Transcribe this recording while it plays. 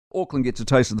Auckland gets a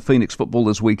taste of the Phoenix football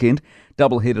this weekend.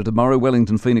 Doubleheader tomorrow.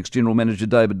 Wellington Phoenix General Manager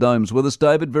David Dome's with us.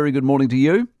 David, very good morning to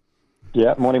you.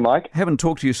 Yeah, morning, Mike. Haven't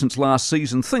talked to you since last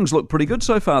season. Things look pretty good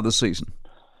so far this season.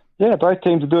 Yeah, both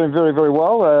teams are doing very, very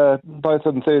well. Both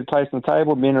of them third place on the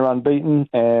table. Men are unbeaten,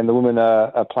 and the women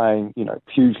are playing,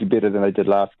 hugely better than they did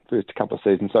first couple of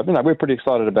seasons. So, we're pretty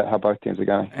excited about how both teams are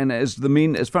going. And as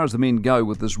far as the men go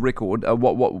with this record,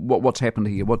 what's happened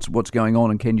here? What's going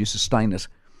on, and can you sustain it?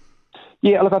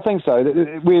 Yeah, look, I think so.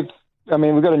 We've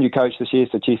got a new coach this year,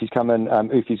 so Chiefy's come in.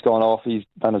 Ufi's gone off. He's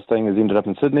done his thing. He's ended up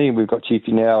in Sydney. We've got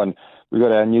Chiefy now, and we've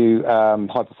got our new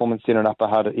high performance centre in Upper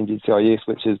Hutt at NZCIS,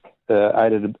 which has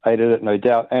aided it, no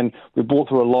doubt. And we've brought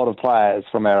through a lot of players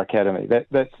from our academy.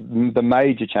 That's the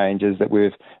major changes that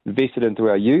we've invested into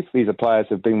our youth. These are players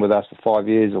who've been with us for 5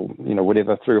 years or,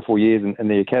 3 or 4 years in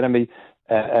the academy.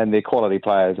 And they're quality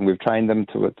players, and we've trained them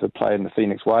to play in the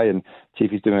Phoenix way, and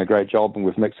Chiefy's doing a great job, and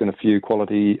we've mixed in a few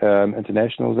quality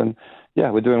internationals, and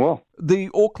yeah, we're doing well. The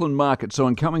Auckland market, so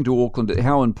in coming to Auckland,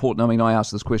 how important, I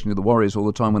ask this question to the Warriors all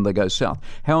the time when they go south,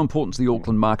 how important is the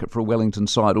Auckland market for a Wellington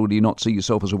side, or do you not see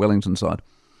yourself as a Wellington side?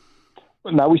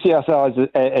 No, we see ourselves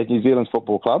as New Zealand's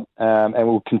football club, and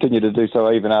we'll continue to do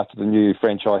so even after the new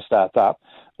franchise starts up.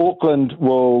 Auckland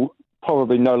will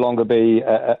probably no longer be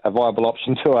a viable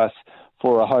option to us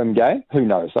for a home game. Who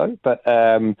knows, though? But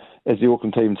as the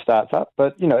Auckland team starts up,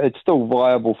 but it's still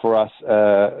viable for us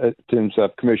in terms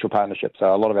of commercial partnerships.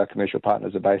 So a lot of our commercial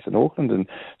partners are based in Auckland, and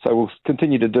so we'll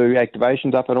continue to do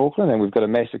activations up in Auckland, and we've got a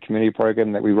massive community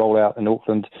program that we roll out in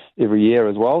Auckland every year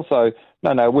as well. So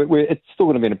it's still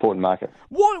going to be an important market.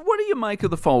 What do you make of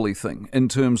the Foley thing in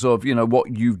terms of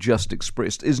what you've just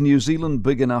expressed? Is New Zealand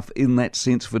big enough in that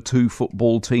sense for two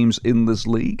football teams in this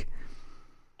league?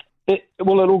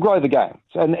 It'll grow the game,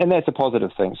 and that's a positive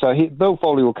thing. So Bill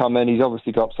Foley will come in. He's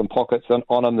obviously got some pockets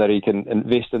on him that he can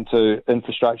invest into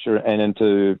infrastructure and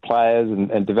into players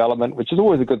and development, which is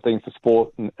always a good thing for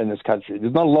sport in this country.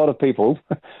 There's not a lot of people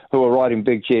who are writing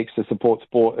big checks to support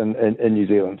sport in New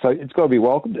Zealand. So it's got to be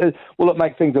welcomed. Will it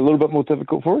make things a little bit more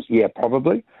difficult for us? Yeah,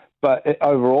 probably. But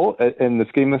overall, in the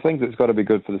scheme of things, it's got to be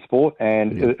good for the sport,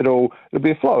 and it'll be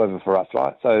a flow over for us,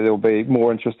 right? So there'll be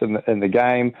more interest in the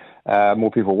game, more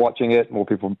people watching it, more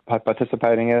people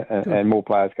participating in it, and more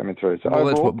players coming through. So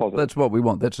overall, that's what we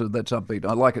want. That's upbeat.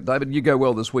 I like it, David. You go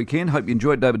well this weekend. Hope you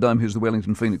enjoyed. David Dome, who's the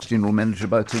Wellington Phoenix General Manager.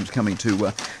 Both teams coming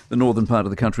to the northern part of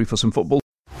the country for some football.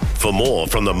 For more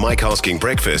from the Mike Hosking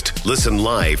Breakfast, listen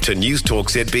live to News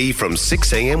Talk ZB from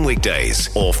 6 a.m.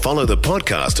 weekdays, or follow the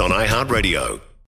podcast on iHeartRadio.